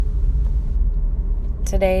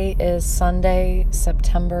Today is Sunday,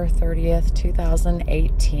 September 30th,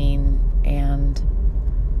 2018, and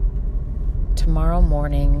tomorrow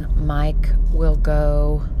morning, Mike will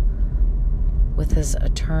go with his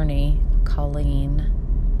attorney, Colleen,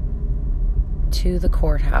 to the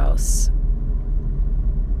courthouse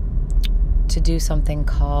to do something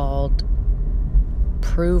called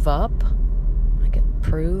Prove Up.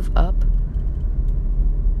 Prove Up.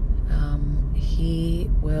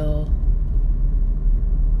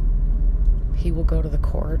 He will go to the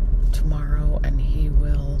court tomorrow, and he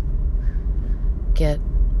will get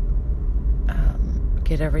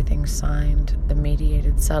everything signed, the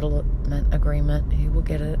mediated settlement agreement. He will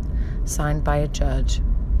get it signed by a judge,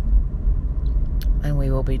 and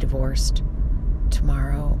we will be divorced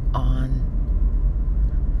tomorrow on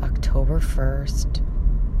October 1st,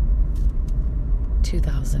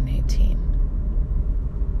 2018.